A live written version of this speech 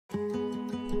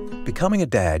Becoming a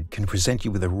dad can present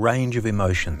you with a range of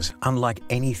emotions unlike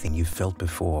anything you've felt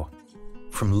before.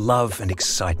 From love and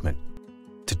excitement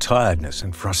to tiredness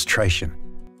and frustration,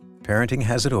 parenting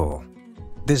has it all.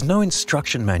 There's no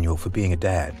instruction manual for being a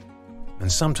dad,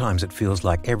 and sometimes it feels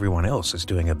like everyone else is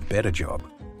doing a better job.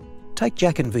 Take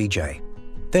Jack and VJ.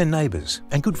 They're neighbours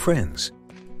and good friends.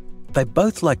 They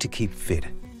both like to keep fit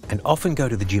and often go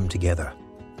to the gym together.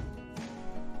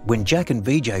 When Jack and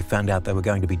VJ found out they were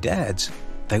going to be dads,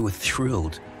 they were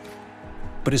thrilled.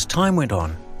 But as time went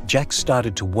on, Jack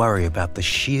started to worry about the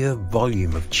sheer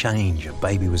volume of change a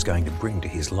baby was going to bring to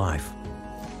his life.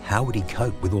 How would he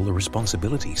cope with all the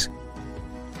responsibilities?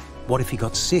 What if he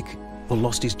got sick or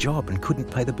lost his job and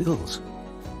couldn't pay the bills?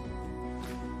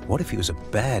 What if he was a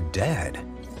bad dad?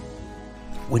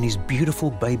 When his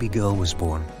beautiful baby girl was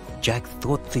born, Jack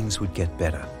thought things would get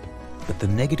better, but the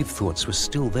negative thoughts were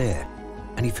still there,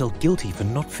 and he felt guilty for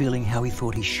not feeling how he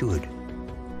thought he should.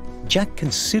 Jack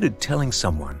considered telling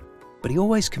someone, but he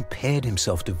always compared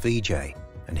himself to VJ,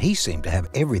 and he seemed to have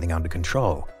everything under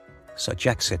control, so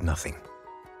Jack said nothing.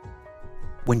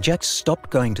 When Jack stopped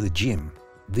going to the gym,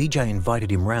 VJ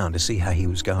invited him round to see how he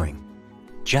was going.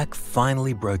 Jack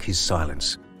finally broke his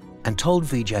silence and told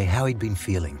VJ how he'd been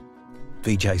feeling.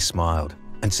 VJ smiled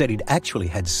and said he'd actually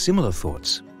had similar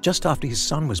thoughts just after his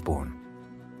son was born.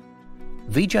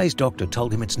 VJ's doctor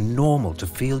told him it's normal to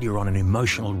feel you're on an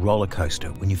emotional roller coaster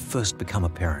when you first become a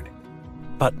parent.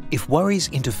 But if worries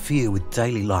interfere with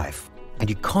daily life and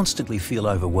you constantly feel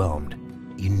overwhelmed,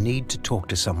 you need to talk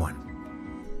to someone.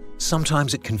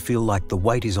 Sometimes it can feel like the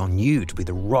weight is on you to be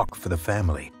the rock for the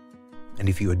family. And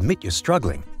if you admit you're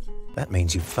struggling, that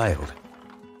means you've failed.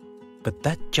 But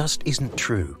that just isn't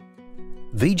true.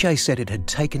 VJ said it had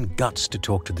taken guts to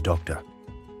talk to the doctor.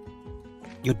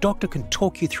 Your doctor can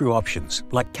talk you through options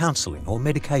like counselling or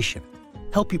medication,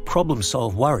 help you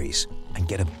problem-solve worries, and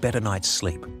get a better night's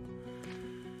sleep.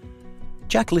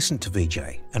 Jack listened to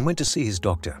VJ and went to see his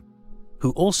doctor,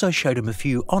 who also showed him a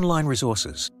few online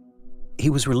resources. He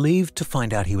was relieved to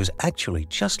find out he was actually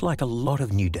just like a lot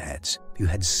of new dads who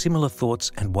had similar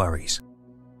thoughts and worries.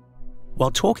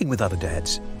 While talking with other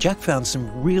dads, Jack found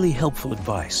some really helpful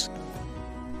advice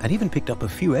and even picked up a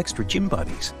few extra gym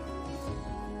buddies.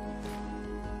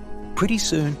 Pretty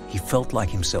soon, he felt like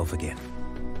himself again,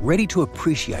 ready to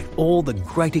appreciate all the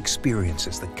great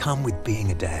experiences that come with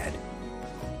being a dad.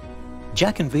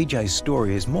 Jack and VJ's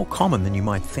story is more common than you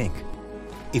might think.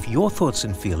 If your thoughts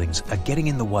and feelings are getting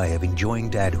in the way of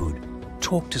enjoying dadhood,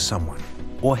 talk to someone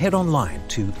or head online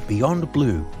to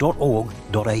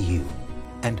beyondblue.org.au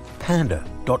and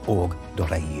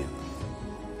panda.org.au.